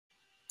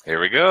Here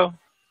we go.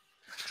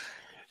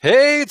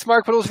 Hey, it's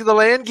Mark Podolsky, the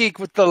Land Geek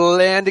with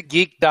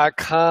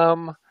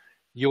thelandgeek.com,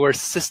 your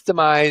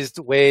systemized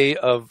way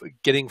of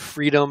getting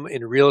freedom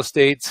in real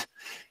estate.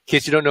 In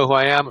case you don't know who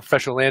I am, I'm a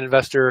professional land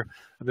investor.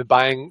 I've been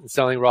buying and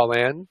selling raw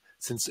land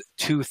since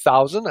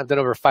 2000. I've done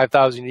over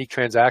 5,000 unique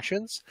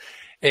transactions.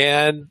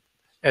 And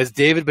as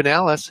David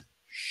Benalis,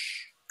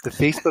 the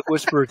Facebook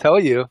whisperer, tell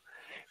you,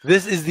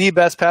 this is the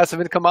best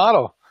passive income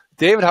model.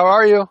 David, how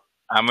are you?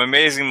 I'm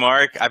amazing,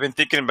 Mark. I've been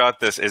thinking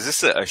about this. Is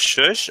this a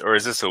shush or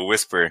is this a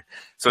whisper?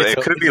 So It's it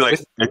a, could it's be a like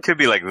whisper. it could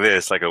be like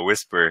this, like a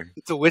whisper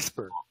It's a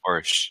whisper.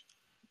 or shh.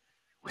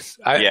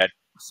 I, Yeah,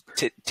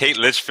 Tate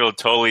Litchfield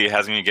totally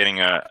has me getting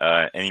an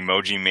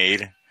emoji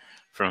made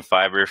from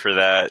Fiverr for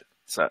that.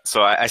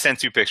 So I sent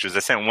two pictures. I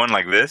sent one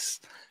like this.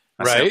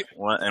 I sent right?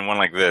 one and one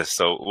like this.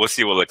 So we'll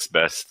see what looks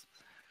best.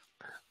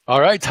 All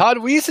right, Todd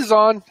Weiss is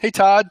on. Hey,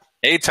 Todd.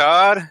 Hey,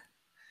 Todd.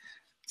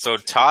 So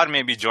Todd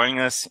may be joining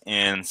us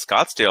in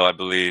Scottsdale, I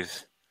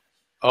believe.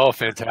 Oh,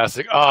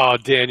 fantastic. Oh,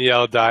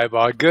 Danielle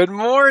Diebog. Good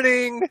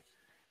morning.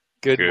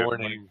 Good Good.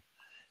 morning.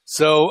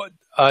 So,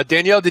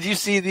 Danielle, did you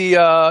see the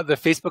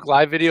Facebook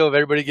Live video of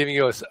everybody giving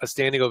you a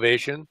standing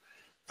ovation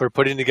for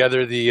putting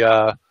together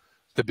the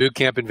boot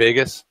camp in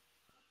Vegas?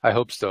 I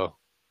hope so.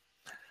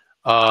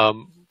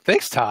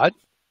 Thanks, Todd.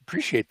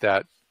 Appreciate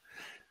that.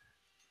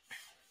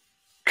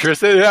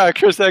 Chris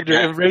Egner,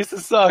 Yeah. embrace the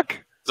suck.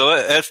 So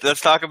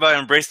let's talk about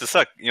embrace the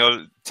suck.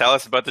 Tell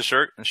us about the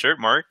shirt,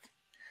 Mark.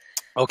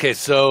 Okay,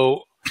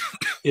 so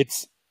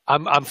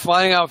I'm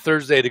flying out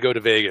Thursday to go to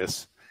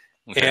Vegas,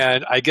 Okay.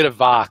 and I get a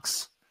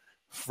Vox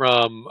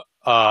from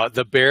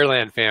the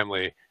Bearland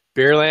family,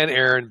 Bearland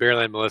Aaron,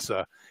 Bearland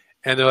Melissa,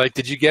 and they're like,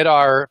 "Did you get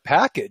our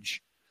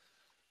package?"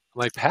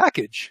 I'm like,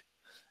 "Package?"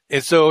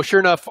 And so, sure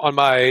enough, on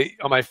my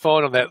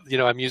phone, on that,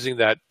 I'm using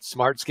that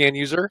Smart Scan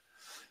user.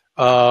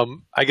 I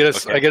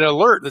Okay. get an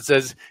alert that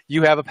says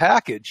you have a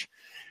package.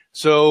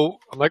 So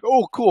I'm like,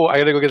 "Oh, cool! I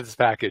gotta go get this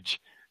package."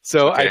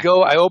 So Okay.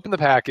 I open the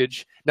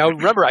package. Now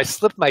remember, I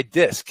slipped my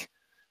disc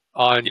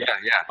on Yeah.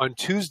 Yeah. on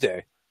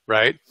Tuesday,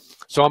 right?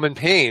 So I'm in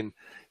pain.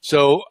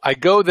 So I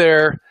go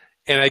there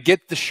and I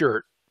get the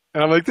shirt,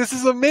 and I'm like, "This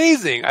is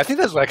amazing!" I think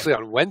that was actually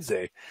on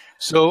Wednesday.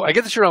 So I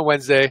get the shirt on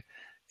Wednesday,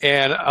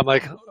 and I'm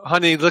like,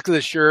 "Honey, look at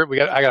this shirt.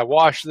 I gotta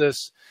wash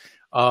this.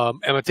 And I'm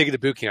gonna take it to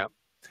boot camp."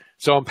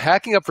 So I'm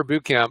packing up for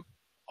boot camp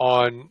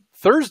on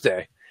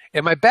Thursday,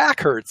 and my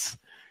back hurts,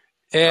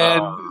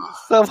 and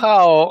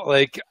somehow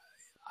like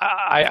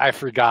I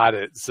forgot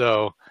it.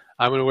 So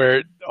I'm gonna wear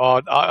it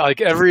on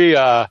like every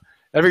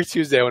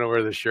Tuesday. I want to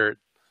wear this shirt.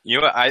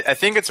 I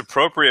think it's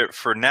appropriate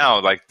for now,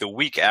 like the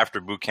week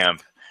after boot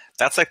camp.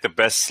 That's like the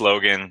best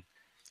slogan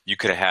you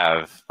could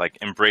have. Like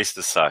embrace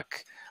the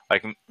suck.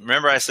 Like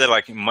remember I said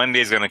like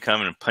Monday's gonna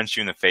come and punch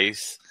you in the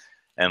face,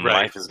 and Right.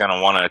 life is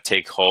gonna want to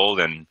take hold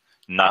and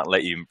not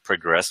let you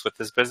progress with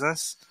this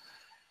business.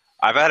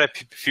 I've had a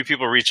few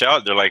people reach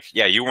out. They're like,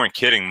 "Yeah, you weren't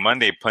kidding.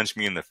 Monday punched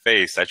me in the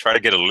face. I try to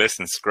get a list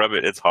and scrub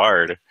it. It's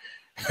hard."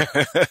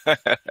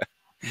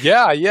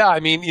 Yeah, yeah. I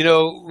mean,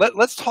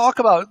 let's talk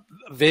about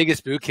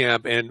Vegas boot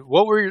camp and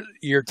what were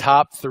your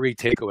top three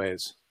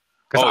takeaways?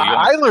 Because Oh,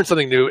 I learned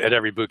something new at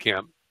every boot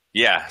camp.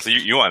 yeah. So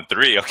you want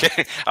three?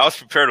 Okay, I was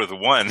prepared with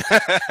one. All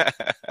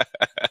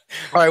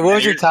right,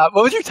 Man, you're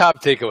what was your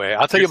top takeaway?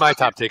 I'll tell you're you so my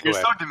top you're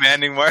so takeaway.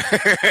 demanding, Mark.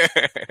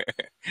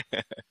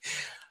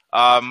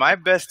 My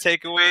best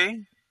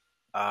takeaway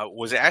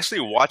was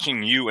actually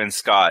watching you and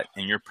Scott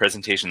and your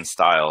presentation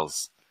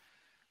styles.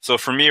 So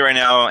for me right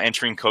now,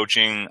 entering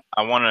coaching,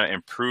 I want to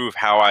improve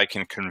how I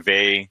can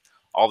convey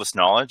all this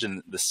knowledge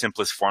in the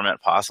simplest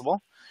format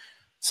possible.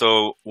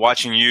 So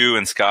watching you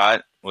and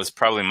Scott was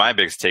probably my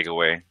biggest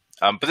takeaway.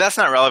 But that's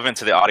not relevant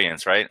to the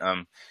audience, right?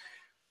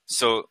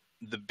 So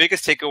the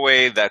biggest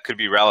takeaway that could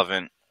be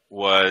relevant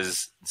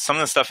was some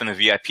of the stuff in the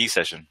VIP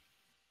session.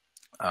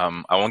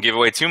 I won't give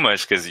away too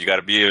much because you got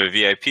to be a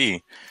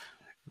VIP.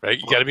 Right,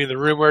 you got to be in the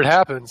room where it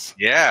happens.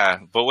 Yeah,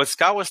 but what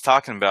Scott was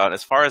talking about,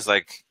 as far as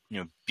like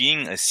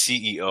being a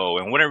CEO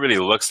and what it really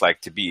looks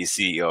like to be a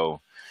CEO,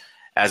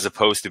 as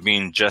opposed to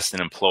being just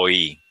an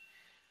employee,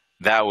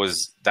 that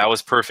was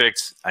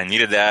perfect. I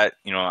needed that.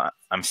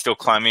 I'm still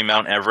climbing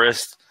Mount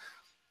Everest,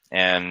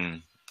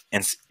 and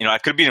I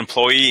could be an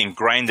employee and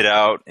grind it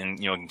out and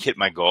hit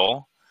my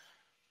goal.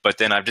 But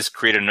then I've just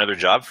created another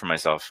job for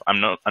myself. I'm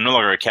no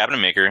longer a cabinet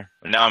maker.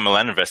 Now I'm a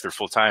land investor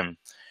full time.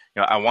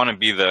 I want to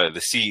be the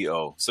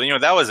CEO. So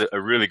that was a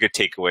really good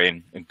takeaway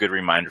and a good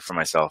reminder for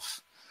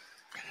myself.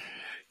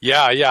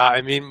 Yeah, yeah.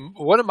 I mean,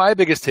 one of my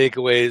biggest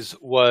takeaways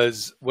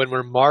was when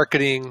we're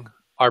marketing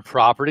our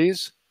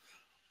properties,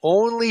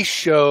 only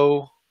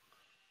show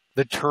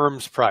the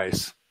terms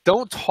price.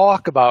 Don't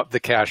talk about the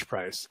cash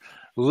price.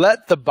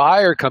 Let the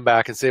buyer come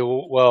back and say,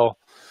 well,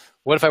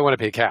 what if I want to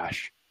pay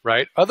cash,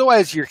 right?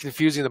 Otherwise, you're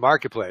confusing the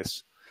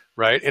marketplace,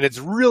 right? And it's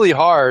really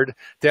hard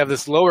to have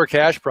this lower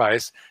cash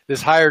price,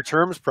 this higher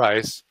terms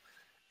price,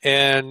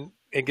 and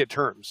get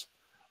terms.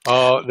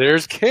 Oh,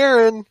 there's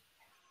Karen.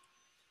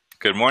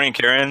 Good morning,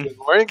 Karen. Good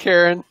morning,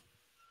 Karen.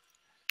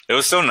 It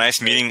was so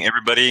nice meeting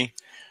everybody.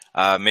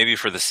 maybe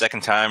for the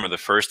second time or the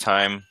first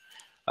time,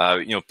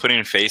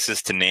 putting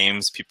faces to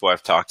names, people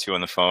I've talked to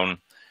on the phone.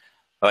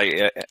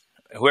 Like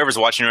whoever's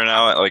watching right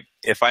now, like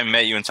if I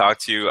met you and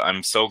talked to you,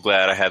 I'm so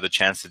glad I had the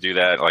chance to do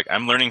that. Like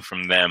I'm learning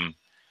from them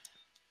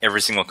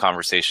every single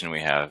conversation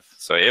we have.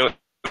 So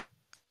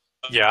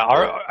Yeah,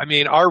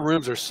 our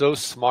rooms are so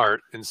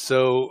smart and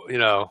so,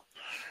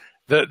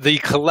 the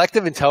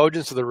collective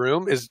intelligence of the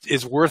room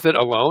is worth it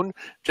alone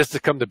just to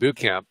come to boot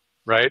camp,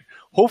 right?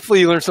 Hopefully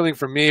you learn something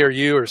from me or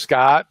you or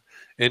Scott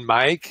and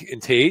Mike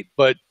and Tate,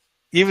 but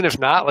even if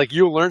not, like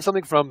you'll learn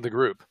something from the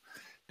group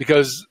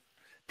because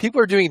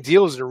people are doing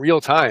deals in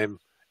real time.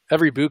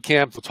 Every boot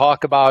camp, we'll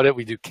talk about it.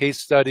 We do case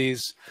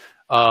studies.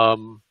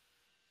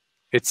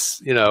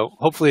 It's,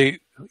 hopefully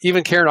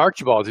even Karen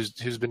Archibald,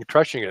 who's been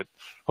crushing it,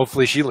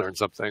 hopefully she learned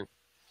something,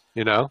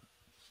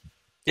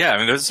 Yeah, I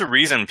mean, there's a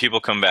reason people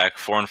come back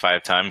 4 and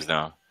 5 times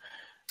now.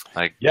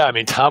 Like, yeah, I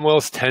mean, Tom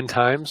Wells 10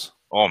 times.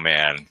 Oh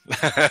man,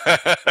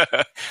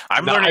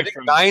 I'm learning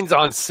from 9's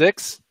on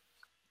 6.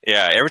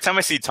 Yeah, every time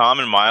I see Tom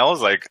and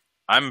Miles, like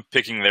I'm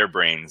picking their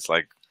brains.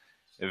 Like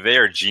they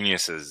are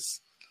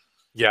geniuses.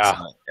 Yeah,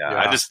 so,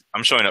 yeah.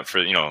 I'm showing up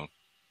for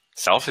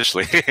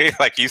selfishly,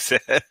 like you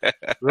said.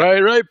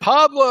 Right.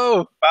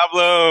 Pablo.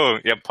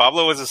 Yeah,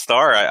 Pablo was a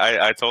star.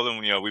 I told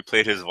him we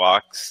played his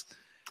Vox.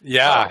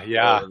 Yeah.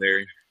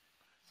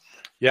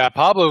 Yeah,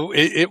 Pablo.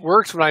 It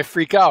works when I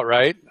freak out.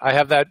 Right, I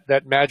have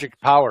that magic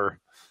power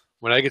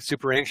when I get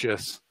super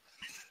anxious.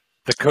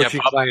 The coaching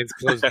clients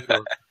close the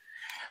door.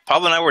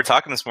 Pablo and I were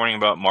talking this morning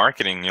about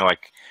marketing.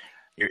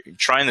 You're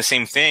trying the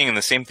same thing, and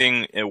the same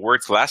thing it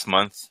worked last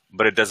month,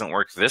 but it doesn't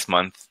work this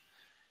month.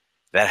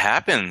 That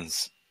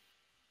happens.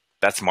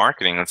 That's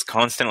marketing. That's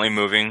constantly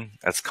moving.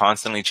 That's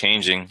constantly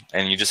changing,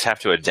 and you just have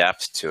to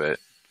adapt to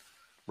it.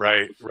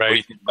 Right. What do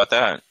you think about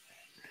that?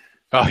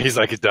 Oh, he's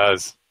like, it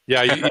does.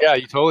 Yeah,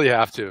 you totally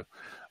have to.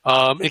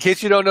 In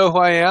case you don't know who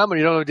I am or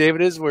you don't know who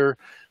David is, we're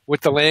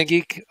with The Land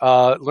Geek.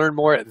 Learn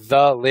more at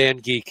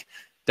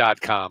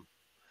thelandgeek.com.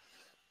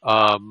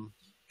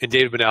 And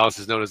David Benalis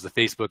is known as the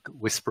Facebook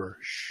Whisperer.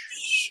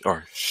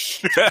 Or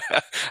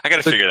I got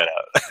to figure that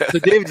out. So,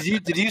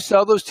 David, did you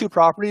sell those 2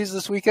 properties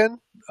this weekend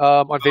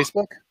on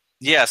Facebook?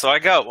 Yeah, so I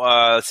got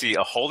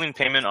a holding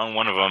payment on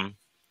one of them.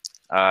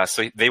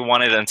 So they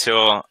wanted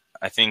until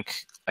I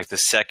think like the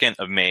 2nd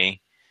of May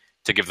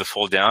to give the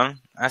full down.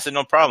 I said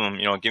no problem.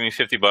 Give me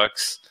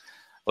 $50.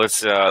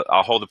 Let's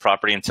I'll hold the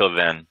property until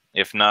then.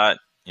 If not,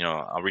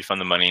 I'll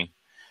refund the money.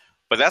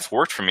 But that's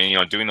worked for me,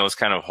 doing those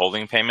kind of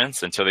holding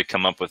payments until they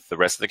come up with the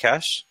rest of the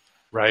cash.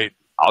 Right.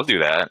 I'll do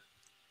that.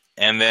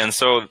 And then,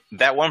 so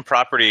that one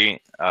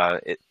property,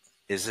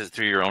 is it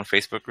through your own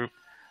Facebook group?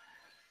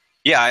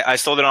 Yeah, I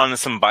sold it on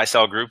some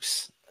buy-sell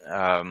groups,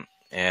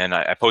 and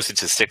I posted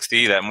to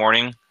 60 that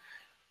morning.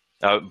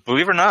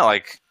 Believe it or not,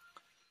 like,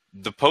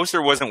 the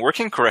poster wasn't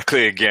working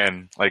correctly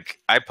again. Like,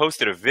 I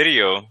posted a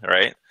video,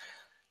 right?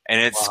 And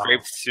it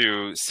scraped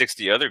to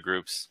 60 other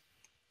groups,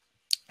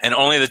 and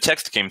only the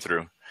text came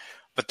through.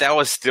 But that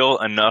was still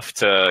enough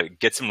to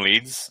get some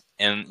leads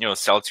and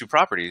sell 2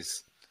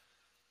 properties.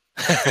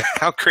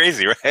 How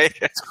crazy, right?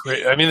 It's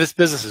great. I mean, this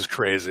business is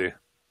crazy.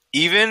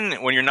 Even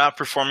when you're not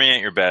performing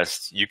at your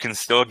best, you can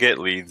still get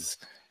leads.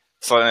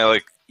 So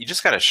you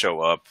just got to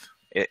show up.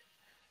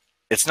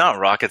 It's not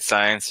rocket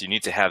science. You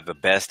need to have the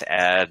best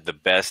ad, the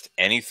best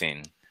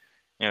anything.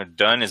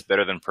 Done is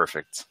better than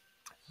perfect.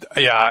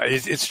 Yeah,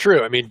 it's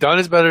true. I mean, done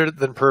is better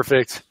than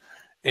perfect.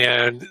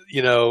 And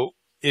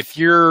if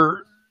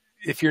you're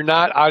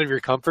not out of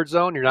your comfort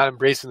zone, you're not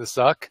embracing the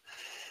suck,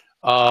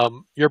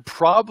 you're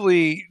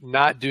probably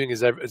not doing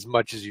as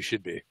much as you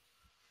should be.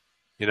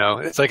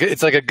 It's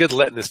like a good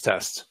litmus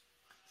test.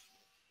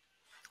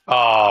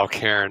 Oh,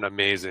 Karen,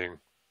 amazing.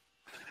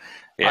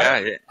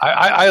 Yeah,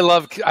 I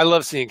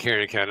love seeing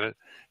Karen and Ken.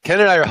 Ken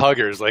and I are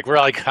huggers. Like we're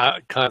like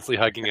constantly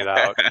hugging it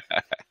out.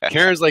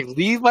 Karen's like,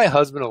 leave my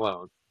husband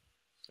alone.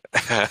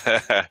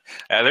 Yeah,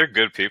 they're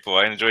good people.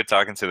 I enjoy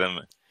talking to them.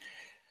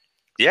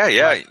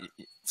 Yeah.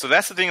 So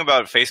that's the thing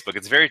about Facebook.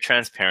 It's very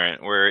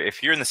transparent, where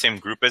if you're in the same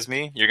group as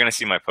me, you're going to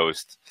see my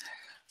post.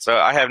 So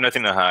I have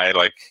nothing to hide.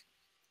 Like,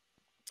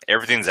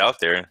 everything's out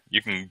there.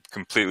 You can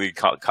completely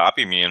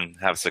copy me and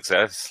have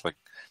success. Like,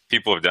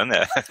 people have done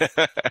that.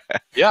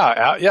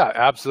 Yeah,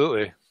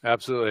 absolutely.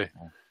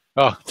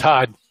 Oh,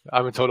 Todd,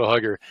 I'm a total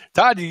hugger.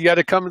 Todd, you got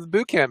to come to the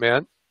boot camp,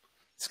 man.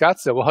 Scott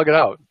said, we'll hug it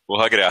out.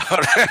 We'll hug it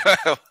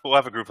out. We'll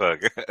have a group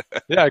hug.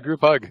 Yeah, a group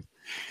hug.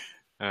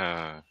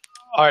 All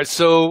right,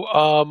 so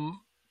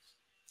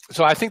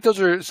I think those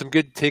are some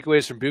good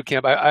takeaways from boot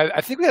camp.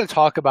 I think we got to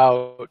talk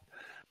about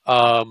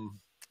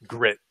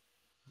grit,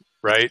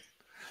 right?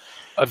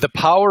 The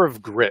power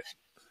of grit.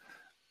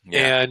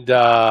 Yeah.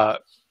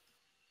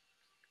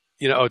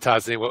 And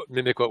Todd's saying,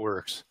 mimic what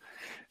works.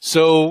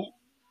 So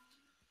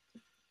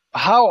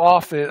how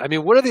often,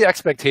 what are the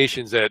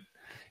expectations that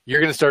you're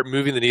going to start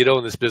moving the needle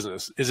in this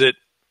business? Is it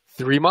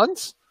 3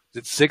 months? Is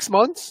it 6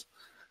 months?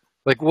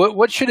 Like,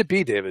 what should it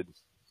be, David?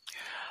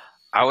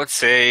 I would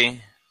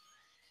say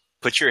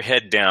put your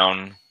head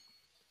down.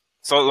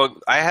 So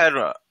look, I had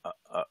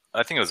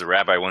I think it was a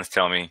rabbi once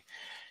telling me.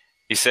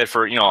 He said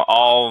for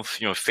all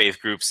faith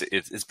groups,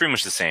 it's pretty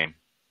much the same.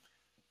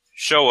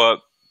 Show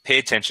up, pay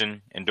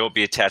attention, and don't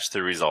be attached to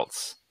the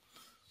results.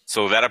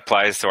 So that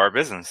applies to our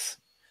business.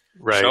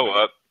 Right. Show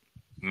up,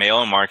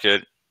 mail and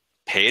market,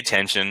 pay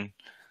attention,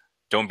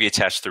 don't be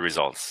attached to the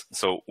results.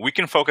 So we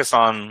can focus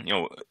on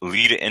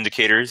lead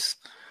indicators,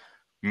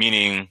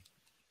 meaning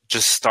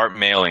just start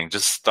mailing,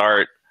 just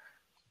start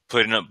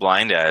putting up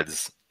blind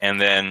ads, and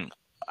then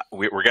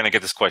we're going to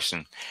get this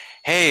question.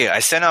 Hey, I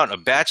sent out a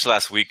batch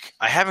last week.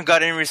 I haven't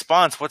got any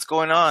response. What's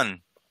going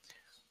on?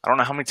 I don't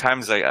know how many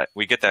times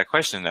we get that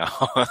question now.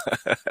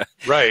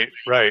 Right.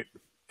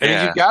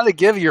 And you got to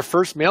give your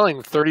first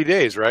mailing 30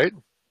 days, right?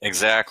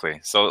 Exactly.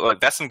 So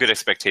that's some good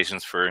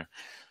expectations for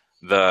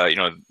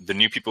the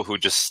new people who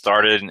just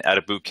started at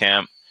a boot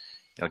camp.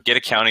 Get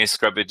accounting,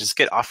 scrub it, just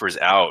get offers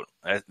out.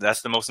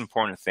 That's the most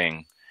important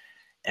thing.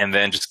 And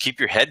then just keep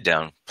your head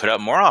down, put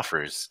out more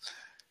offers,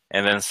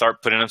 and then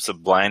start putting up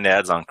some blind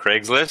ads on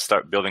Craigslist,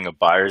 start building a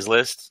buyer's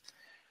list.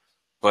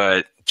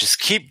 But just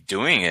keep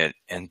doing it,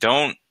 and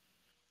don't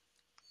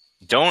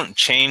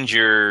change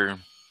your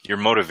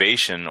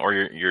motivation or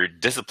your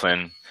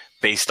discipline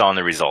based on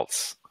the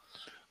results.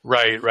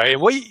 Right.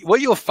 And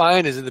what you'll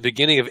find is in the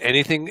beginning of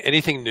anything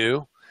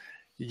new,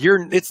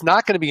 it's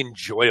not going to be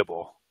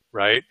enjoyable,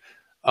 right?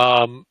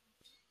 I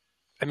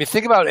mean,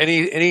 think about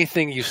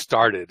anything you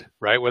started,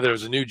 right? Whether it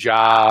was a new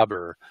job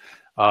or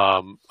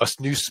a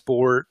new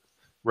sport,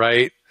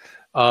 right?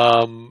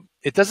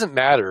 It doesn't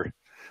matter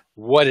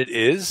what it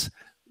is,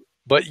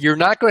 but you're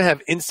not going to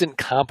have instant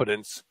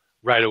competence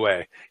right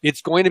away.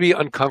 It's going to be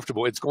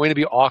uncomfortable. It's going to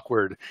be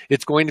awkward.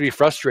 It's going to be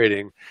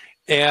frustrating.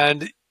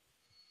 And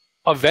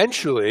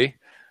eventually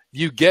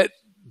you get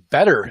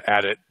better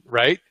at it,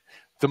 right?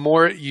 The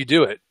more you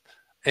do it.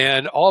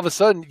 And all of a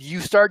sudden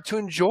you start to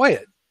enjoy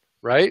it,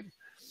 right?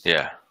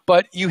 Yeah.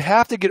 But you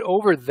have to get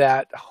over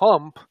that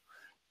hump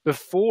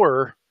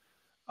before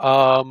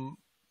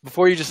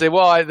you just say,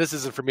 well, this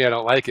isn't for me. I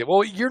don't like it.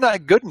 Well, you're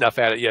not good enough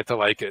at it yet to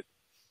like it,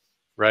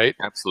 right?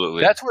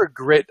 Absolutely. That's where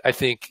grit, I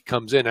think,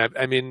 comes in.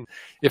 I mean,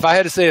 if I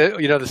had to say,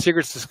 the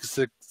secret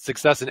to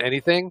success in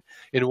anything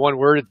in one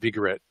word, it'd be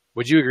grit.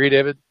 Would you agree,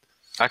 David?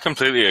 I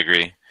completely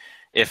agree.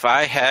 If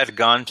I had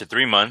gone to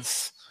 3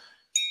 months,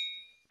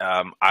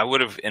 I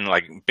would have,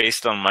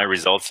 based on my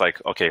results,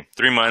 okay,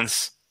 3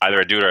 months, either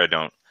I do it or I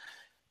don't.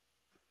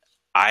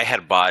 I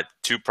had bought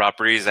 2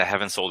 properties. I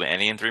haven't sold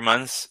any in 3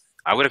 months.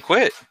 I would have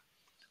quit.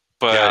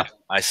 But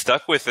I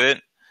stuck with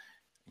it,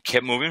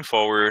 kept moving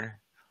forward.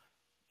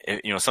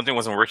 Something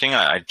wasn't working.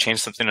 I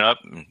changed something up,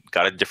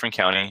 got a different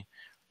county,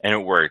 and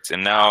it worked.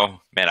 And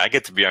now, man, I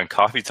get to be on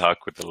Coffee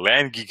Talk with the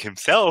land geek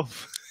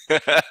himself.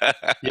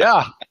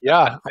 Yeah.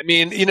 I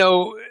mean,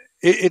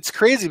 it's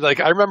crazy. Like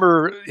I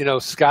remember,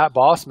 Scott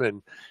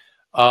Bossman,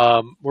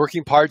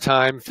 working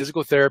part-time,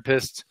 physical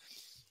therapist,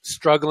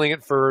 struggling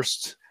at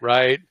first,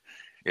 right?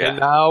 Yeah. And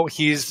now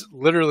he's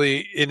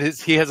literally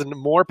he has a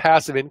more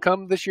passive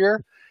income this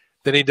year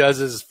than he does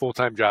his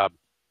full-time job.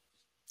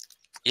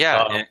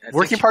 Yeah.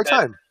 Working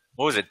part-time.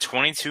 What was it?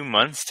 22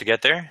 months to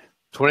get there?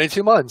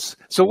 22 months.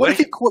 So what if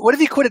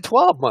he quit at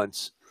 12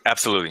 months?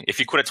 Absolutely. If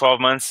you quit at 12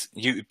 months,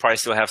 you probably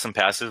still have some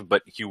passive,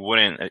 but you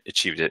wouldn't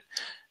achieved it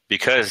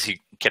because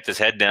he kept his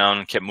head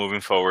down, kept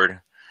moving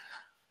forward.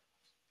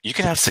 You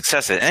can have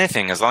success at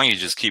anything as long as you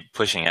just keep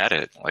pushing at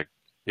it.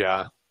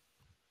 Yeah.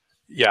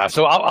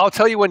 So I'll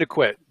tell you when to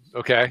quit.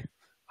 Okay.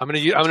 I'm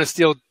gonna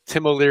steal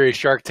Tim O'Leary,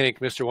 Shark Tank,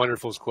 Mr.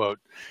 Wonderful's quote.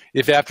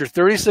 If after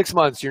 36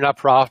 months you're not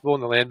profitable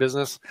in the land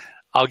business,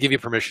 I'll give you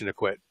permission to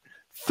quit.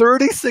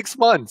 36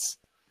 months.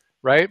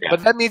 Right? Yeah.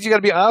 But that means you got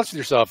to be honest with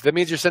yourself. That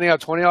means you're sending out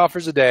 20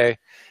 offers a day.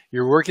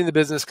 You're working the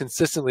business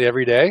consistently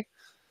every day,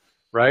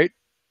 right?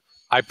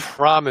 I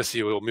promise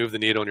you it will move the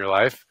needle in your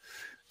life.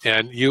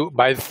 And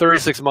by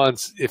 36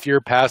 months, if your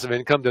passive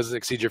income doesn't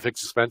exceed your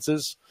fixed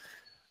expenses,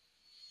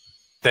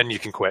 then you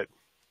can quit.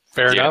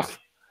 Fair enough?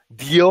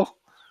 Deal?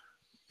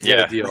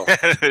 Yeah. Deal.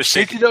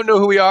 If you don't know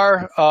who we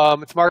are,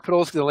 it's Mark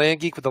Podolsky, the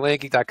Land Geek with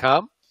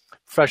thelandgeek.com,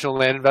 professional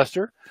land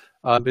investor.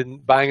 I've been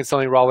buying and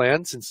selling raw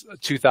land since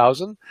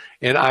 2000,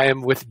 and I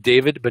am with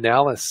David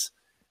Benalis,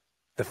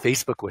 the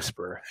Facebook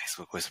Whisperer.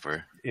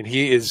 And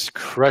he is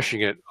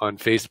crushing it on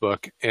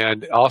Facebook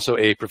and also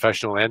a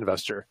professional land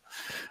investor.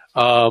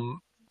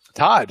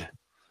 Todd,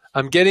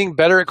 I'm getting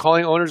better at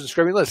calling owners and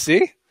scrubbing lists.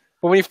 See?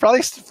 But when he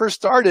probably first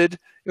started,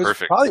 it was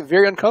probably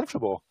very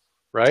uncomfortable,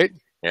 right?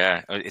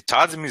 Yeah.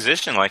 Todd's a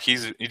musician.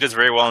 He does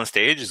very well on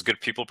stage. He's a good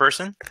people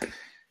person.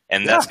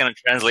 And that's going to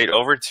translate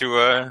over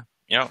to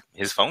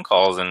his phone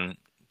calls, and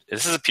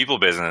this is a people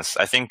business.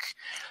 I think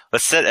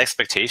let's set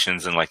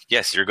expectations and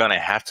yes, you're going to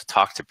have to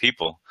talk to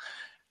people.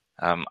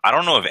 I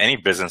don't know of any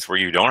business where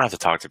you don't have to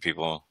talk to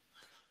people.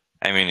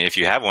 I mean, if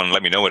you have one,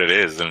 let me know what it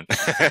is. And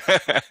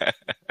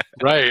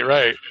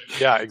Right.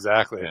 Yeah,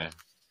 exactly. Yeah.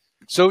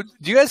 So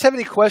do you guys have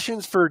any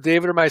questions for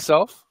David or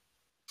myself?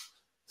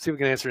 See if we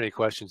can answer any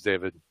questions,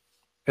 David.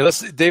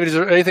 David, is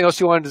there anything else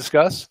you want to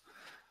discuss?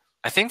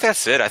 I think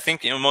that's it. I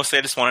think, mostly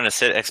I just wanted to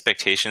set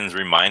expectations,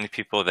 remind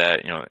people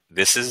that,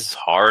 this is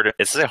hard.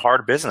 It's a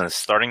hard business.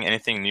 Starting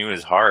anything new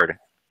is hard,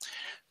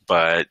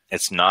 but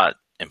it's not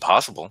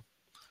impossible.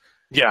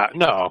 Yeah,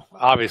 no, Yeah.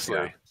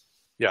 obviously.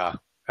 Yeah,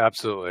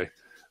 absolutely.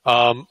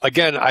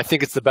 Again, I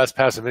think it's the best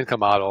passive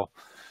income model.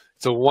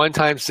 It's a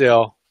one-time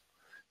sale.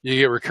 You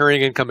get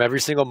recurring income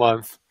every single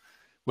month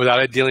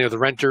without it dealing with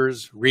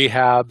renters,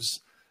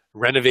 rehabs,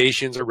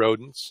 renovations, or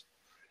rodents.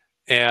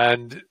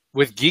 And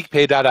with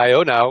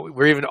geekpay.io now,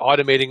 we're even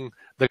automating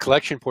the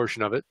collection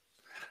portion of it.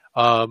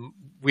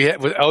 With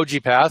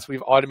LG Pass,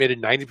 we've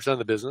automated 90% of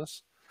the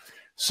business.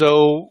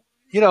 So,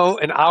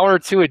 an hour or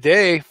two a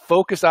day,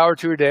 focused hour or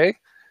two a day,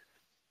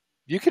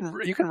 you can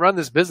run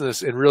this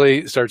business and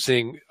really start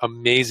seeing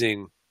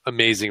amazing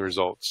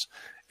results.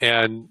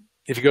 And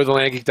if you go to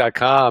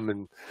thelandgeek.com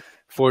and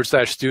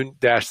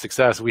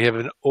 /student-success, we have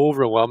an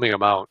overwhelming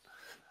amount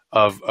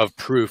of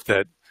proof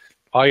that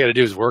all you got to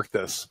do is work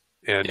this,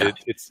 and Yeah.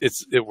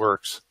 it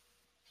works.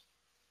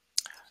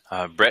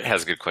 Brett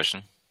has a good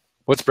question.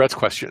 What's Brett's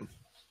question?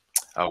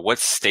 What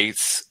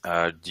states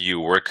do you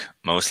work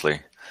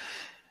mostly?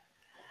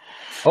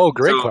 Oh,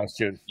 great So,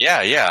 question.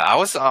 yeah. I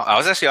was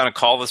actually on a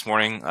call this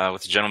morning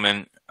with a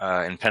gentleman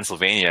in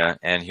Pennsylvania,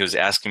 and he was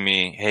asking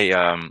me, "Hey,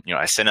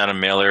 I sent out a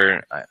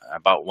mailer. I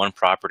bought one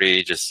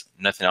property, just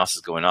nothing else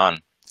is going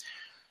on."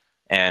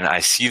 And I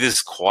see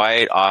this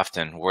quite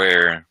often,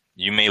 where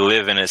you may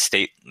live in a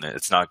state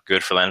that's not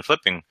good for land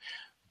flipping,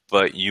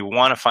 but you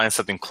want to find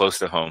something close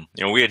to home.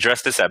 We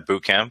addressed this at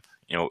Bootcamp.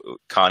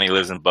 Connie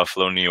lives in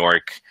Buffalo, New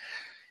York,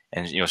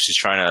 and she's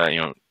trying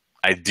to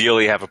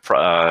ideally have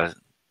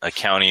a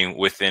county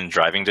within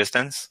driving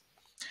distance.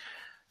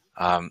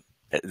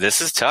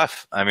 This is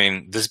tough. I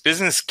mean, this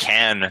business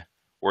can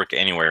work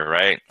anywhere,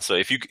 right? So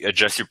if you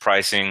adjust your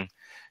pricing,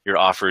 your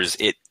offers,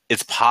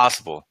 it's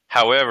possible.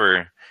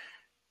 However,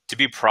 to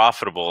be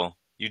profitable,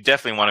 you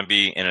definitely want to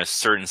be in a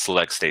certain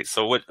select state.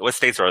 So what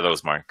states are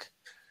those, Mark?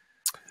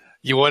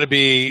 You want to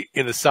be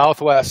in the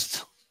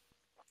Southwest,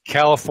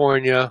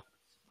 California,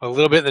 a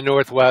little bit in the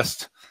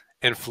Northwest,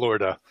 and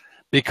Florida,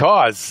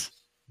 because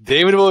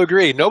David will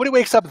agree. Nobody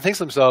wakes up and thinks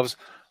to themselves,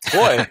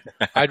 boy,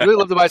 I'd really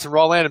love to buy some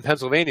raw land in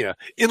Pennsylvania,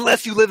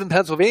 unless you live in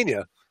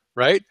Pennsylvania,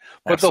 right?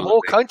 But Absolutely. the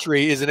whole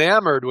country is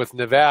enamored with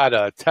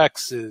Nevada,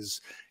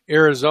 Texas,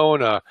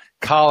 Arizona,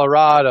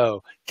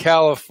 Colorado,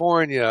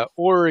 California,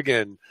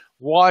 Oregon,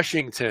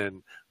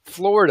 Washington,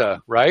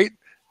 Florida, right?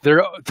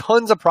 There are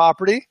tons of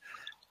property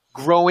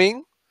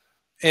growing,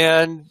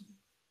 and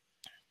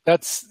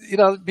that's,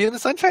 being in the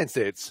Sunshine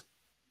States.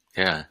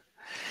 Yeah,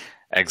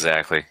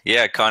 exactly.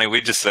 Yeah, Connie,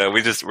 we're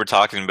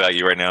talking about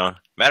you right now.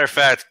 Matter of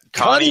fact,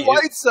 Connie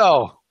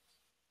Whitesell.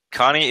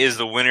 Connie is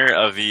the winner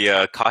of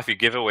the coffee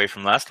giveaway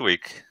from last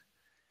week.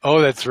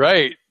 Oh, that's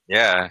right.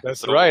 Yeah,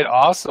 That's right.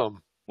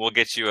 Awesome. We'll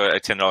get you a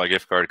 $10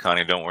 gift card,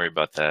 Connie. Don't worry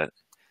about that.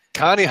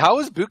 Connie, how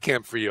was boot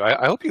camp for you?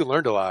 I hope you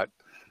learned a lot.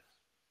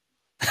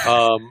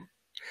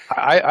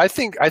 I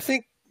think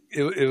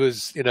it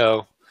was,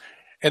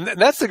 and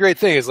that's the great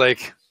thing is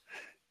like,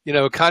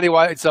 Connie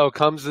Whitesell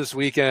comes this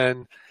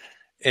weekend,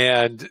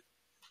 and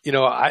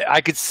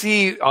I could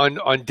see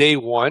on day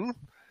one,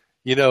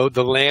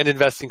 the land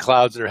investing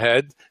clouds in her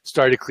head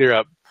started to clear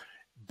up.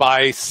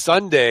 By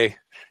Sunday,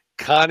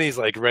 Connie's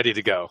like ready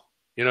to go.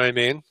 You know what I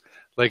mean?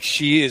 Like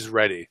she is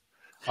ready.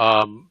 It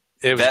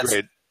was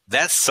great.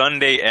 That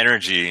Sunday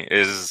energy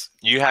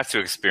you have to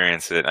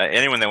experience it.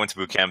 Anyone that went to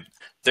boot camp,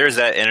 there's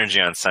that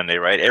energy on Sunday,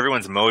 right?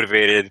 Everyone's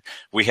motivated.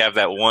 We have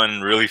that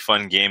one really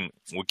fun game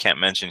we can't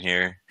mention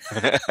here.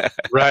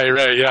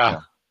 Right,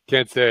 yeah.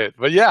 Can't say it.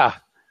 But yeah.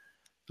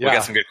 We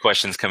got some good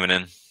questions coming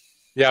in.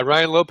 Yeah,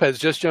 Ryan Lopez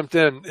just jumped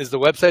in. Is the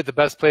website the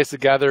best place to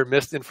gather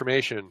missed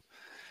information?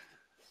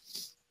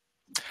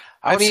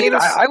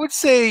 I would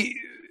say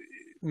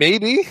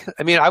maybe.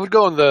 I would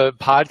go on the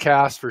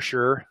podcast for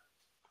sure.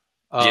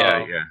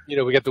 Yeah.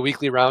 We get the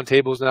weekly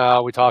roundtables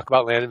now. We talk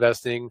about land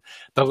investing.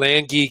 The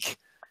Land Geek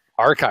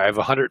archive,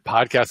 100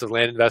 podcasts of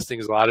land investing,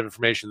 is a lot of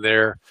information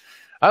there.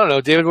 I don't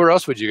know, David, where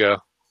else would you go?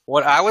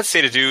 What I would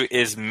say to do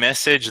is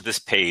message this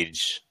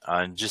page.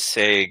 Just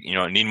say,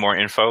 need more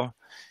info.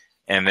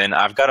 And then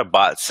I've got a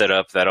bot set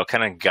up that'll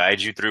kind of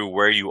guide you through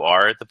where you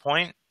are at the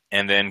point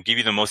and then give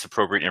you the most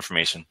appropriate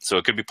information. So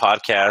it could be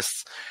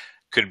podcasts,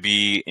 could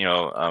be,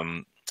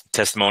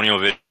 testimonial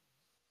video.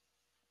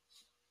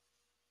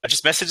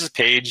 Just message this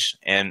page,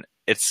 and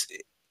it's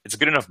a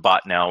good enough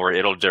bot now where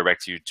it'll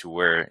direct you to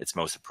where it's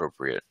most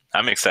appropriate.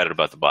 I'm excited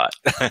about the bot.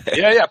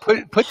 Yeah.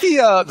 Put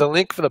the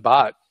link for the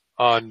bot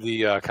on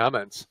the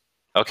comments.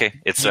 Okay,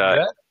 it's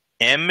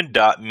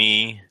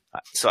m.me.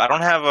 So I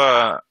don't have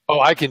a. Oh,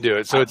 I can do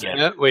it. So it's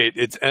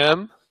it's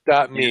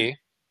m.me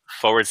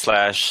 /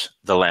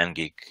 the Land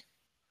Geek.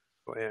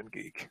 Land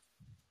Geek.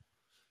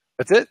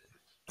 That's it.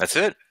 That's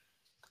it.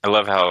 I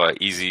love how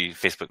easy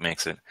Facebook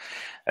makes it.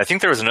 I think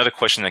there was another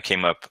question that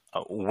came up.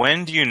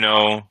 When do you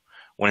know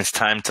when it's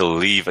time to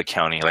leave a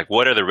county? Like,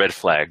 what are the red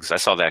flags? I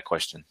saw that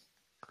question.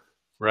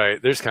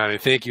 Right. There's Connie.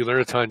 Thank you.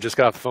 Learned a ton. Just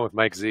got off the phone with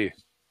Mike Z.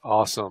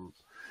 Awesome.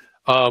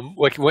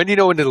 When do you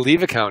know when to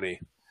leave a county?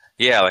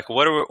 Yeah, like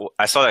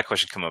I saw that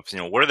question come up.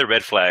 What are the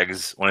red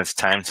flags when it's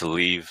time to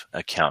leave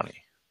a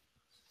county?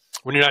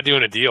 When you're not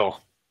doing a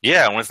deal,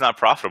 Yeah, when it's not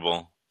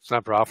profitable. it's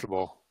not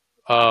profitable.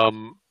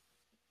 Um,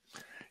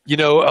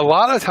 a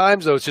lot of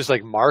times though, it's just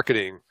like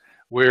marketing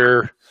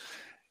where,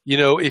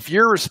 if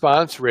your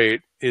response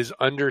rate is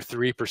under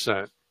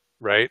 3%,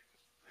 right?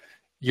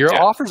 Your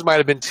Yeah. offers might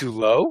have been too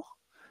low.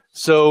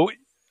 So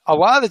a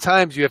lot of the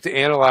times you have to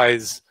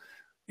analyze,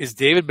 is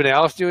David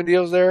Benalis doing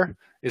deals there?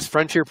 Is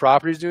Frontier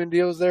Properties doing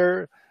deals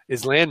there?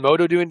 Is Land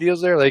Moto doing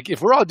deals there? Like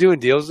if we're all doing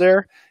deals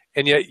there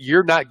and yet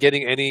you're not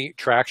getting any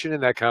traction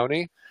in that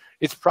county,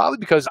 it's probably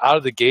because out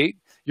of the gate,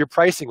 your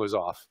pricing was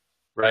off,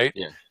 right?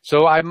 Yeah.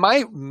 So I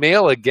might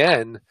mail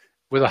again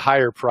with a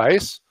higher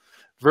price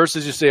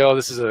versus just say, oh,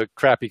 this is a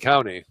crappy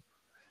county.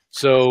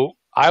 So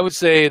I would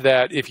say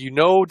that if you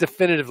know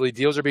definitively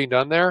deals are being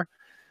done there,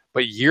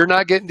 but you're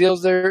not getting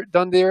deals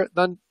done there,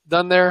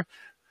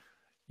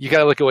 you got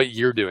to look at what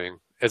you're doing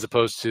as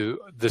opposed to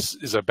this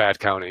is a bad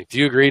county. Do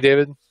you agree,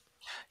 David?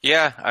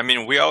 Yeah, I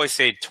mean, we always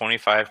say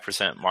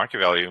 25% market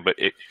value, but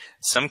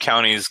some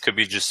counties could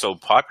be just so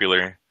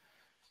popular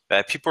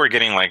that people are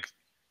getting like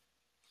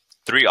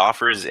 3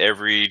 offers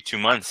every 2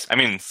 months. I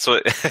mean, so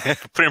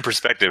put in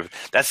perspective,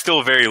 that's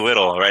still very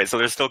little, right? So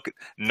there's still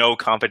no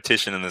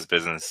competition in this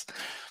business.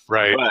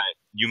 Right. But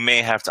you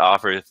may have to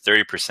offer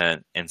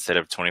 30% instead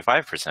of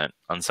 25%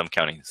 on some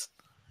counties.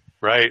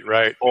 Right.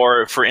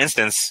 Or, for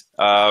instance,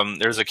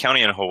 there's a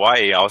county in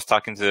Hawaii. I was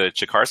talking to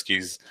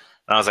Chikarskis,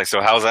 and I was like,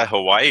 so how's that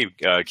Hawaii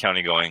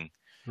county going?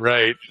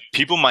 Right.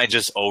 People might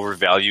just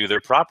overvalue their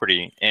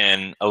property,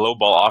 and a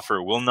lowball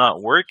offer will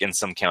not work in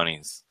some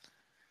counties.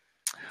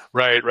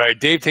 Right.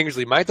 Dave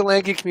Tinkersley, might the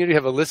land geek community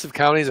have a list of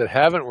counties that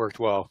haven't worked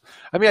well?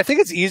 I mean, I think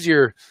it's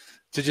easier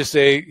to just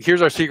say,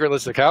 here's our secret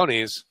list of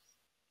counties.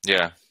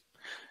 Yeah.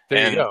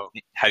 There you go.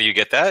 How do you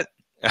get that?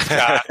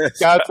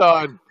 Scott's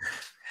on.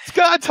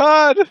 Scott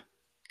Todd.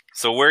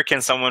 So where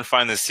can someone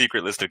find the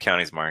secret list of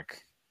counties, Mark?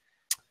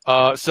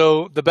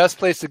 So the best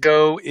place to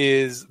go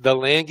is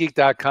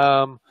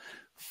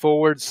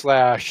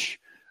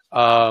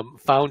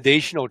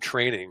thelandgeek.com/foundational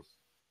training,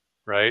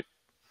 right?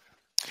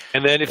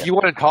 And then if you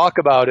want to talk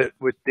about it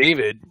with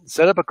David,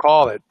 set up a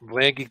call at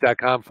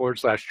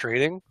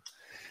landgeek.com/training,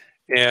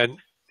 and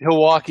he'll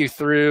walk you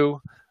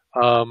through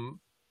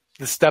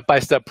the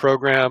step-by-step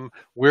program,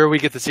 where we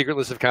get the secret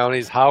list of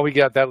counties, how we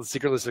got that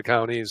secret list of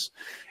counties,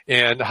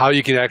 and how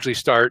you can actually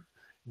start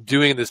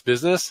doing this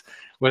business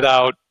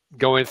without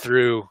going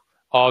through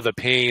all the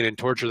pain and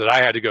torture that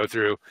I had to go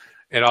through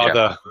and all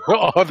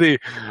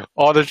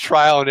the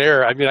trial and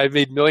error. I mean, I've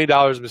made $1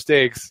 million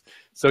mistakes,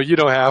 so you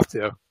don't have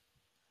to.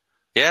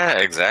 Yeah,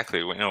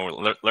 exactly.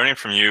 Learning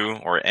from you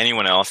or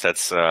anyone else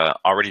that's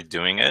already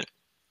doing it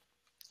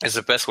is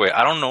the best way.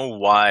 I don't know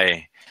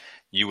why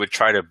you would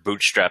try to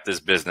bootstrap this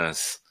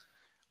business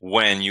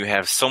when you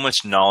have so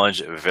much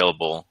knowledge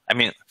available. I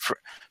mean,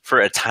 for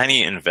a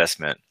tiny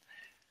investment,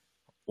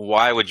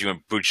 why would you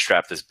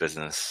bootstrap this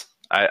business?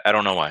 I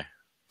don't know why.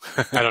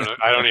 I don't know.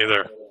 I don't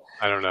either.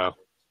 I don't know.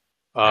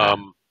 I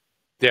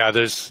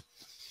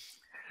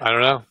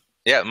don't know.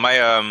 Yeah,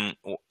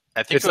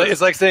 I think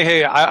it's like saying,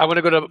 hey, I want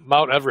to go to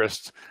Mount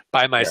Everest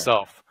by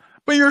myself. Yeah.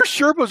 But your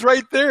Sherpa's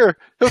right there.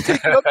 He'll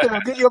take you up there.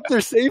 He'll get you up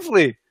there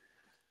safely.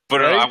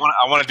 But right? I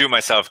want to do it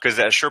myself because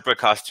that Sherpa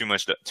costs too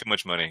much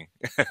money.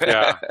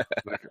 Yeah.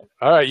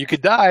 All right, you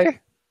could die.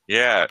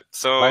 Yeah.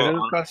 So why does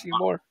it cost you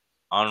more?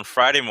 On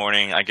Friday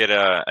morning, I get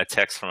a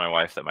text from my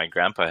wife that my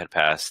grandpa had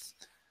passed.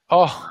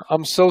 Oh,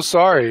 I'm so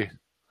sorry.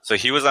 So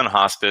he was on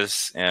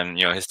hospice, and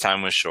his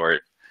time was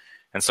short.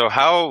 And so,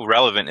 how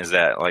relevant is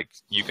that? Like,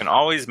 you can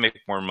always make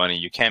more money.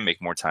 You can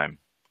make more time.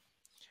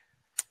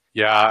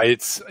 Yeah,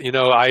 it's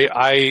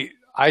I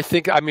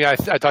think I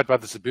talked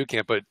about this at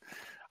Bootcamp, but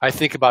I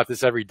think about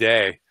this every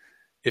day.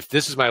 If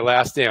this is my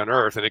last day on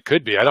earth, and it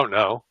could be, I don't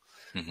know.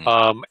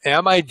 Mm-hmm.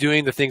 Am I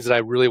doing the things that I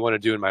really want to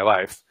do in my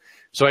life?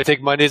 So I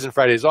take Mondays and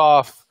Fridays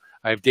off.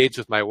 I have dates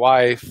with my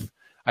wife.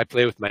 I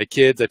play with my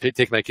kids. I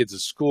take my kids to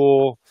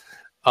school.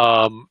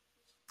 And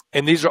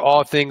these are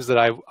all things that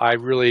I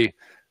really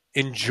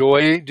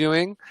enjoy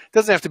doing. It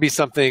doesn't have to be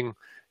something,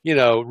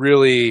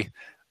 really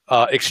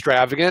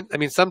extravagant. I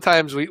mean,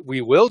 sometimes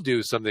we will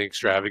do something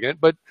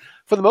extravagant, but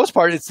for the most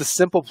part, it's the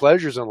simple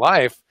pleasures in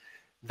life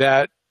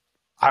that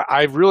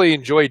I really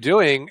enjoy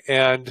doing.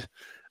 And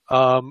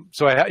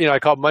so I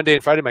call Monday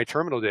and Friday my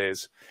terminal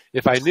days.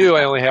 If I knew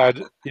I only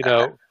had,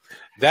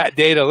 that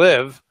day to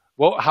live,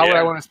 well, how would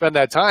I want to spend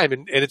that time?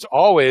 And it's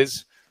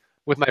always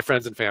with my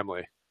friends and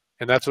family.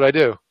 And that's what I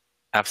do.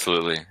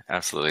 Absolutely.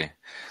 Absolutely.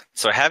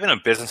 So having a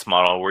business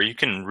model where you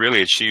can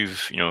really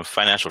achieve,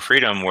 financial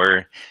freedom,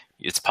 where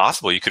it's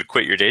possible you could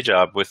quit your day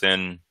job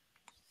within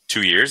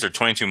 2 years or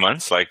 22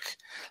 months, like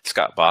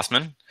Scott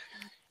Bossman,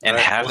 and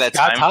have that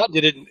Scott time. Todd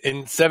did it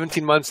in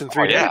 17 months and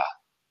 3 days.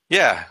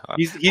 Yeah.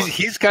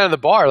 He's kind of the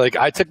bar. Like,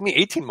 it took me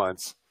 18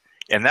 months.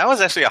 And that was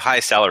actually a high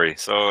salary.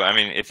 So, I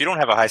mean, if you don't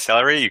have a high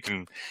salary, you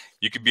could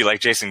be like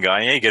Jason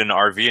Gagne, get an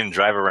RV and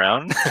drive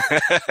around.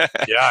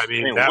 Yeah, I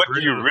mean, what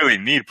do you really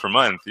need per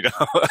month?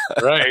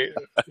 Right.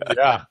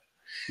 Yeah.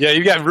 Yeah,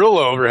 you got real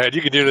low overhead.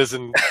 You can do this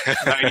in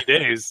 90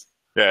 days.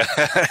 Yeah,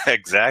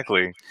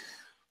 exactly.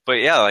 But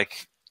yeah,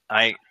 like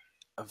I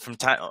from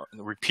time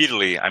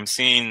repeatedly, I'm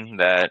seeing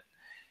that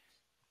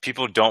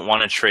people don't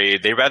want to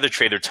trade. They rather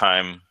trade their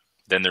time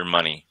than their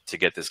money to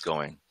get this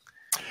going.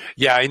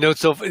 Yeah, I know.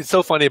 It's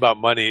so funny about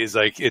money is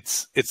like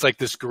it's like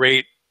this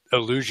great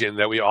illusion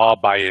that we all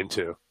buy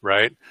into,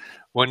 right?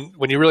 When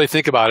you really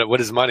think about it,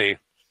 what is money?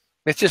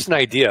 It's just an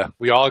idea.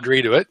 We all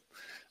agree to it,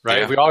 right?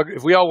 Yeah.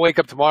 If we all wake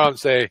up tomorrow and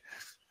say,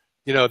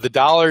 the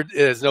dollar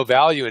has no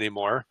value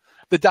anymore.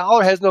 The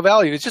dollar has no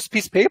value. It's just a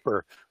piece of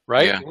paper,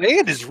 right? Yeah.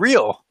 Land is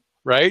real,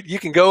 right? You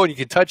can go and you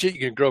can touch it. You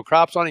can grow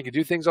crops on it. You can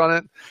do things on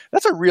it.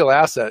 That's a real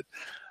asset.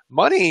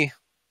 Money,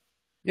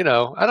 I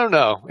don't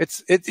know.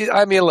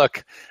 I mean,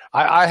 look,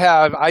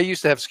 I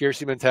used to have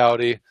scarcity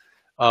mentality.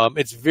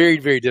 It's very,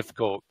 very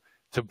difficult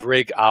to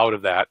break out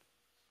of that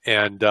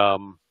and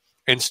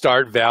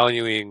start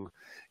valuing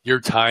your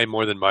time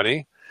more than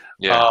money.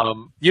 Yeah.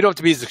 You don't have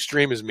to be as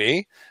extreme as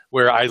me,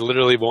 where I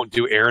literally won't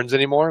do errands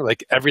anymore.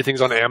 Like everything's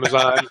on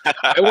Amazon.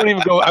 I won't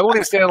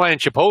even stand in line in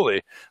Chipotle.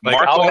 Like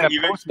Mark I'll won't have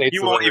even, Postmates he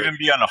won't delivered. even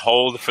be on a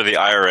hold for the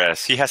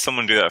IRS. He has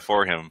someone do that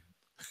for him.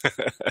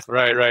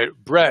 Right.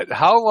 Brett,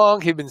 how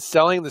long have you been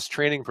selling this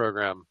training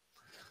program?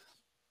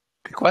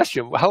 Good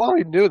question. How long have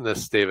you been doing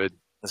this, David?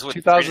 That's what,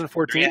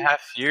 2014? 3.5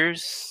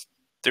 years?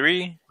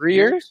 3? 3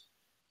 years?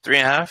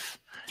 3.5?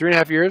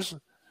 3.5 years?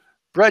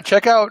 Brett,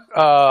 check out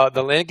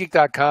the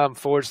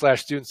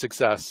landgeek.com/student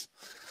success.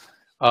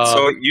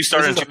 So you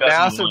started in This is a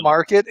massive 2001.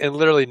 market and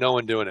literally no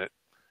one doing it.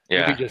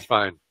 Yeah. You'll be just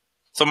fine.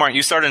 So Mark,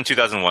 you started in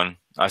 2001.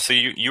 So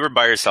you were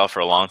by yourself for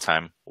a long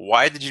time.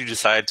 Why did you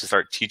decide to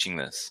start teaching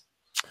this?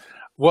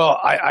 Well,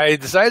 I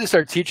decided to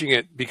start teaching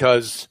it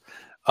because,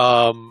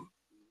 number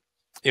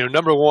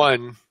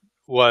one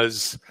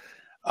was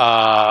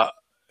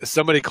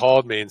somebody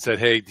called me and said,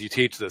 "Hey, do you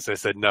teach this?" I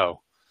said,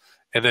 "No."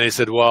 And then he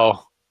said,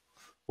 "Well,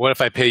 what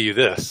if I pay you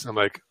this?" I'm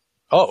like,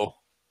 "Oh,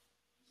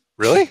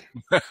 really?"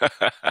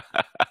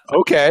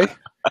 Okay.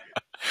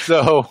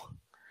 So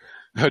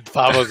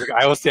Pablo's like,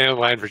 "I will stand in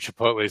line for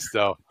Chipotle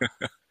still."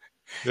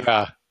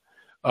 Yeah.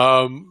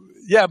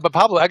 Yeah, but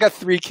Pablo, I got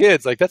 3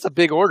 kids. Like that's a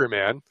big order,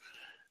 man.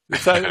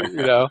 It's not,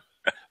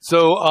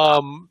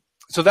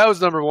 so that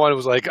was number one. It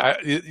was like,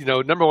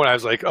 number one, I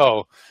was like,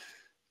 oh,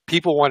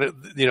 people want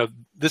to,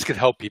 this could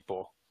help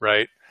people.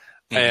 Right.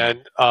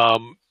 Mhm.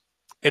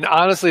 And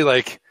honestly,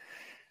 like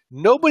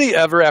nobody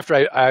ever,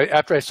 after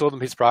I sold them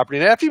a piece of property,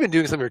 and after you've been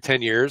doing something for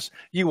 10 years,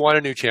 you want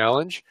a new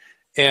challenge,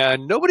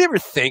 and nobody ever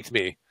thanked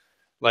me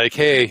like,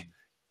 hey,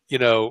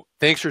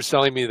 thanks for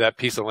selling me that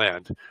piece of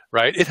land.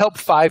 Right. It helped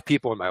 5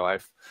 people in my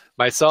life,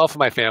 myself and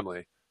my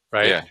family.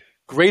 Right. Yeah.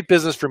 Great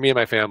business for me and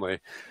my family.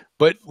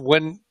 But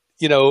when,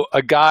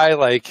 a guy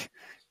like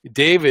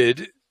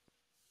David,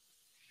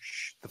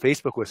 the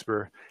Facebook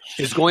whisperer,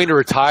 is going to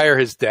retire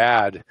his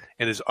dad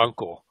and his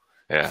uncle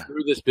Yeah.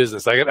 through this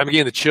business, I'm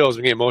getting the chills.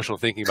 I'm getting emotional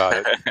thinking about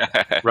it.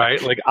 Right?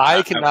 Like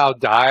I can now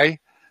die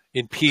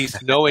in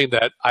peace knowing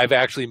that I've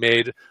actually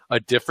made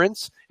a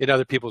difference in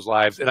other people's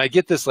lives. And I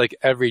get this like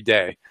every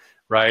day.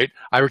 Right?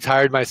 I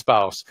retired my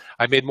spouse.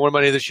 I made more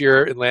money this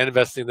year in land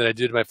investing than I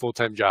did in my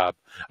full-time job.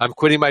 I'm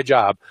quitting my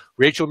job.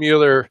 Rachel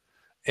Mueller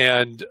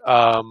and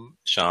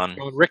Sean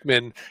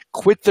Rickman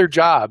quit their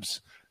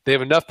jobs. They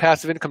have enough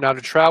passive income now to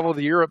travel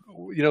to Europe,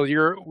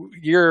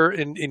 year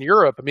in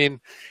Europe. I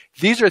mean,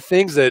 these are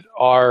things that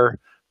are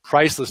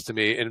priceless to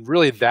me. And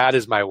really that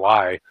is my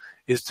why,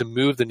 is to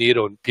move the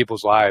needle in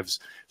people's lives.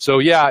 So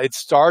yeah, it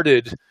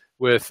started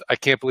with, I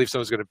can't believe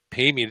someone's going to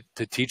pay me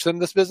to teach them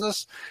this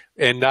business.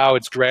 And now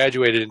it's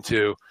graduated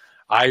into,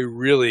 I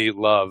really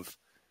love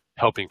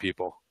helping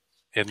people.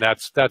 And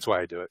that's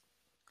why I do it.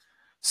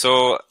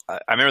 So I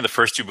remember the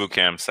first 2 boot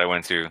camps I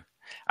went to.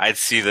 I'd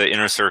see the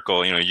inner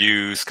circle,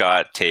 you,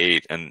 Scott,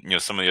 Tate, and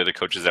some of the other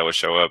coaches that would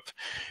show up,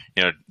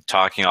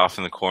 talking off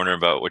in the corner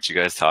about what you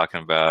guys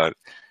talking about.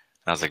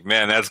 And I was like,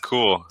 man, that's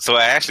cool. So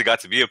I actually got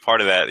to be a part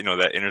of that,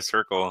 that inner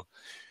circle.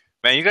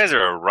 Man, you guys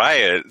are a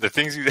riot. The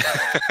things you,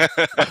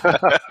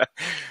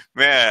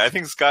 man, I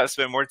think Scott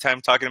spent more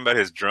time talking about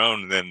his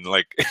drone than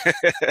like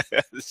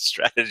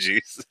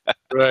strategies.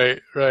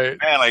 Right. Man,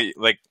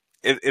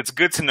 it's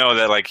good to know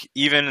that like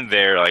even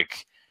they're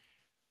like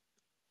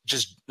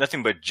just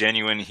nothing but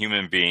genuine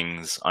human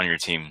beings on your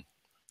team.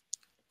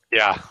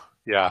 Yeah.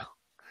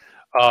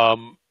 I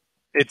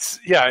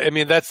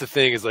mean, that's the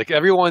thing is like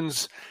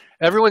everyone's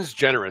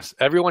generous.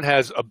 Everyone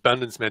has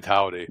abundance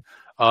mentality.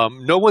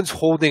 No one's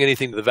holding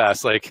anything to the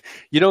vest. Like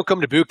you don't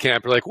come to boot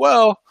camp. You're like,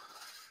 well,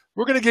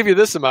 we're going to give you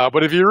this amount,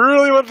 but if you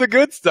really want the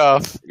good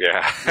stuff,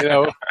 Yeah.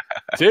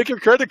 take your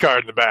credit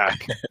card in the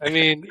back. I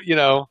mean,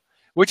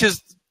 which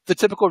is the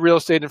typical real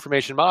estate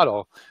information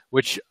model,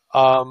 which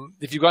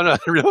if you've gone to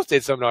real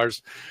estate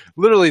seminars,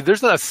 literally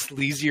there's not a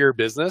sleazier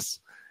business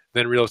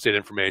than real estate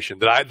information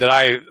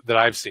that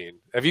I've seen.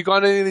 Have you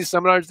gone to any of these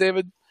seminars,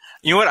 David?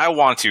 You know what? I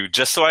want to,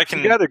 just so I can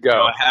You gotta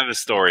go. have a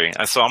story.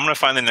 So I'm going to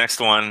find the next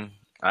one.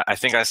 I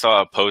think I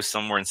saw a post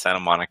somewhere in Santa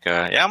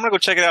Monica. Yeah, I'm going to go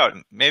check it out.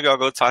 Maybe I'll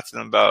go talk to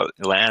them about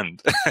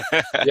land.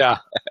 Yeah.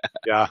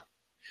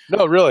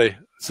 No, really.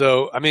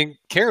 So, I mean,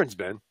 Karen's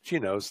been. She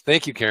knows.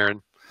 Thank you,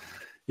 Karen.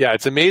 Yeah,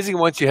 it's amazing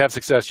once you have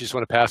success, you just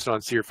want to pass it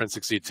on, see your friends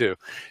succeed too.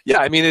 Yeah,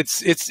 I mean,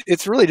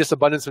 it's really just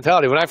abundance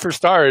mentality. When I first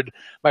started,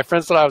 my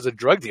friends thought I was a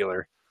drug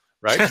dealer,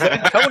 right? 'Cause I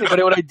didn't tell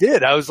anybody what I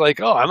did. I was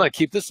like, oh, I'm gonna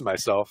keep this to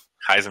myself,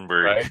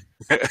 Heisenberg. right?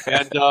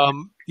 And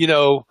you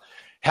know,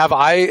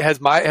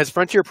 has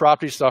Frontier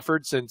Property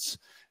suffered since,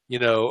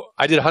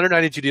 I did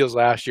 192 deals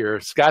last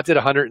year. Scott did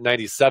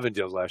 197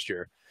 deals last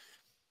year.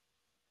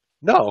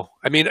 No,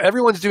 I mean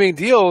everyone's doing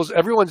deals,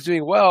 everyone's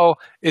doing well.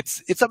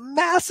 It's a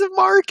massive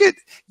market.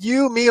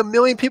 You, me, a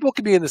million people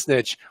could be in this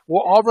niche.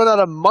 We'll all run out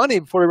of money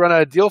before we run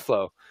out of deal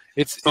flow.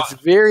 It's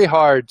very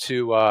hard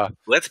to.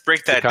 Let's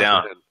break that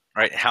down.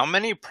 Right? How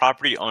many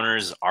property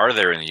owners are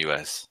there in the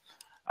U.S.?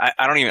 I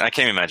can't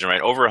even imagine.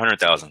 Right? Over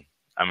 100,000.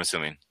 I'm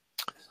assuming.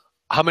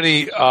 How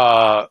many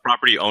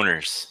property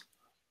owners?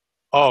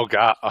 Oh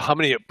God, how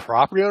many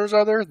property owners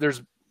are there?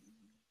 There's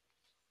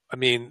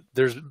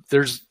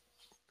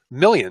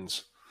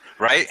millions.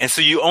 Right? And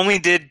so you only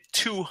did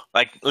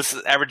let's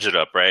average it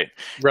up, right?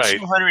 Right.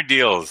 200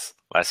 deals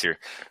last year.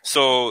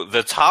 So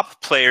the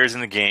top players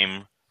in the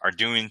game are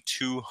doing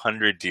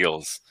 200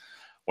 deals.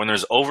 When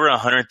there's over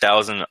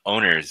 100,000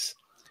 owners,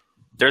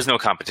 there's no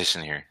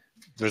competition here.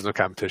 There's no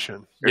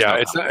competition.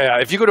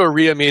 If you go to a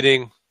RIA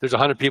meeting, there's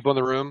 100 people in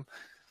the room.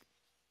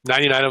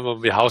 99 of them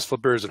will be house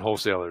flippers and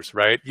wholesalers,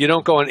 right? You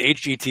don't go on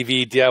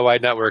HGTV,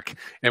 DIY Network,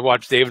 and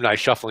watch Dave and I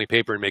shuffling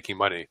paper and making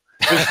money.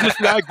 It's just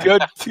not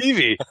good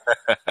TV.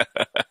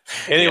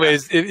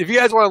 Anyways, if you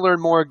guys want to learn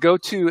more, go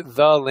to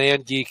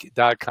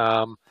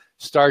thelandgeek.com.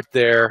 Start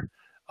there.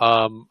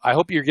 I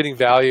hope you're getting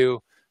value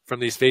from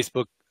these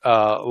Facebook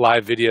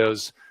live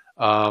videos.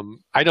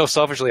 I know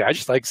selfishly, I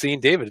just like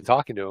seeing David and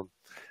talking to him.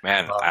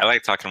 Man, I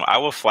like talking to him. I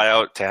will fly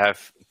out to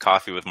have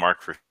coffee with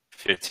Mark for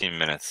 15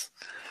 minutes.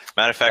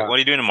 Matter of fact, what are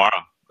you doing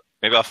tomorrow?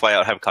 Maybe I'll fly out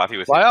and have coffee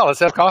with you. Fly out,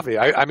 let's have coffee.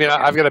 I've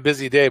got a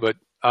busy day, but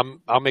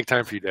I'll make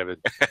time for you, David.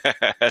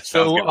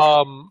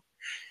 So,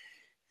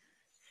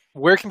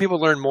 where can people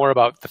learn more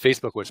about the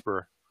Facebook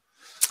Whisperer?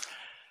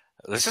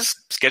 Let's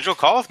just schedule a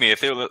call with me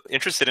if they're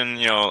interested in,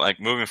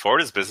 moving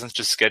forward as business.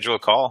 Just schedule a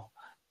call.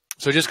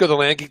 So just go to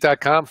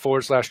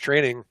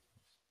landgeek.com/training.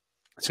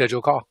 Schedule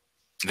a call.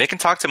 They can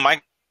talk to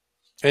Mike.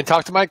 And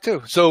talk to Mike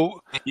too. So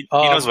he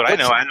knows what I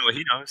know. I know what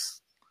he knows.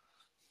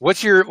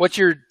 What's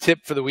your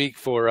tip for the week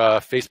for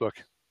Facebook?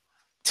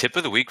 Tip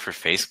of the week for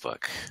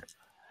Facebook.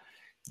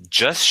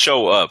 Just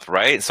show up,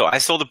 right? So I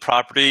sold a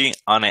property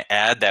on an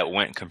ad that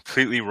went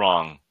completely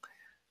wrong.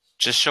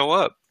 Just show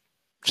up.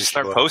 Just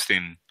start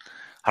posting.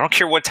 I don't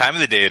care what time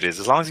of the day it is.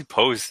 As long as you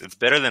post, it's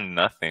better than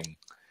nothing.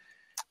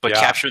 But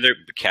capture their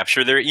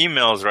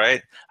emails,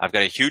 right? I've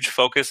got a huge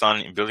focus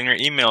on building your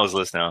emails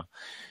list now.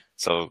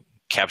 So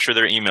capture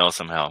their emails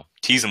somehow.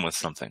 Tease them with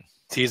something.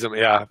 Tease them,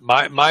 yeah.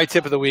 My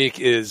tip of the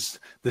week is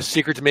the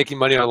secret to making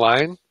money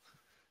online.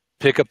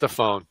 Pick up the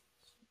phone.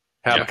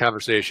 Have a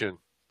conversation.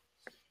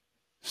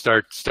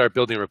 Start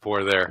building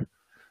rapport there.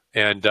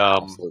 And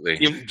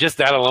just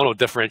that alone will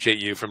differentiate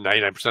you from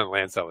 99% of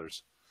land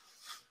sellers.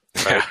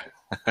 Right?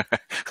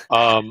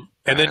 And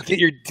then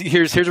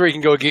here's where you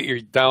can go get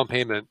your down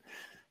payment.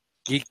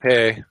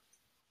 GeekPay.io.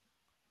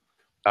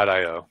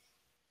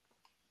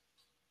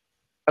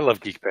 I love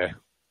GeekPay.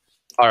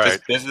 All right.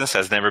 This business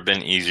has never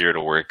been easier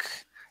to work.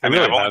 I've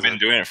only been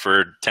doing it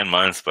for 10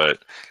 months,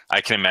 but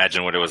I can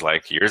imagine what it was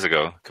like years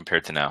ago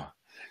compared to now.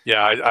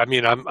 Yeah,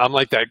 I'm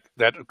like that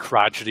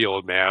crotchety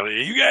old man.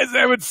 You guys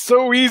have it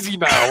so easy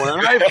now.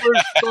 When I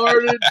first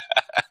started,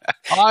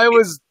 I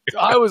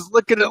was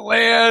looking at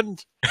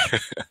land.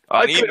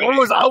 I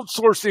was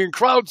outsourcing and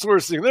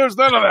crowdsourcing. There's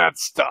none of that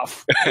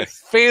stuff.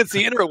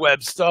 Fancy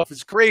interweb stuff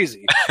is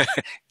crazy.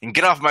 And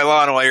get off my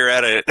lawn while you're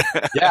at it.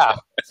 Yeah,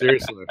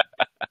 seriously.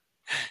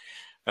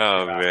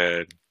 Oh,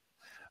 man.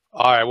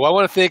 All right. Well, I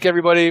want to thank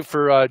everybody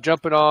for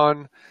jumping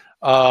on.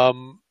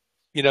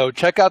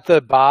 Check out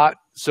the bot.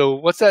 So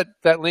what's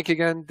that link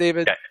again,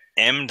 David? Yeah,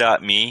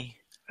 m.me.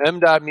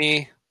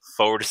 m.me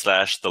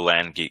 /the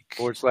land geek.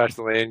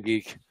 /the land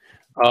geek.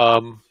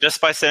 Just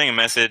by sending a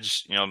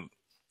message,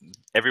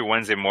 every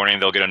Wednesday morning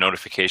they'll get a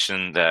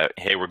notification that,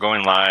 hey, we're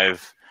going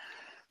live.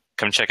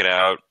 Come check it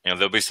out.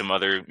 There'll be some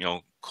other,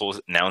 cool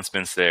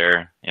announcements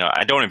there.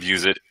 I don't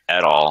abuse it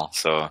at all.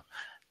 So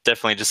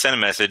definitely just send a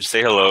message,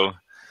 say hello.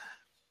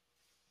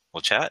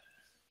 We'll chat.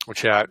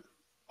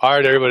 All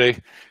right, everybody.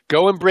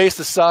 Go embrace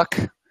the suck.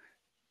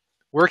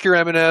 Work your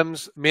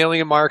M&Ms,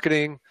 mailing and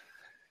marketing.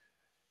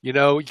 You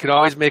can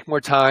always make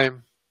more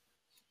time.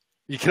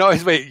 You can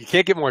always wait. You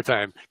can't get more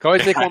time. You can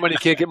always make more money. You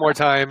can't get more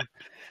time,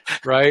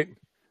 right?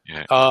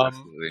 Yeah,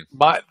 absolutely.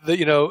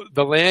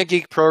 The Land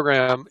Geek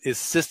program is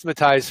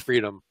systematized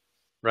freedom,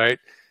 right?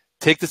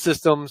 Take the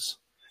systems,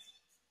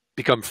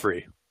 become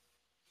free.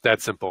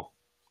 That simple.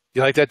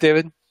 You like that,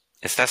 David?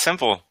 It's that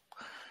simple.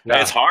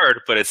 Yeah. It's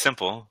hard, but it's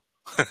simple.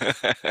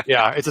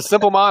 Yeah, it's a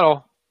simple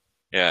model.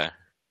 Yeah.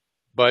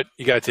 But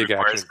you got to take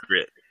action.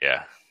 Grit.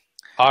 Yeah.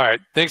 All right.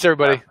 Thanks,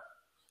 everybody.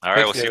 All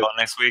right. We'll see you all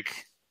next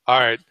week.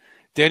 All right.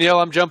 Danielle,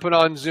 I'm jumping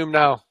on Zoom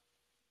now.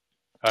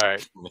 All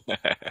right.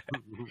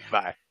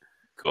 Bye.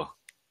 Cool.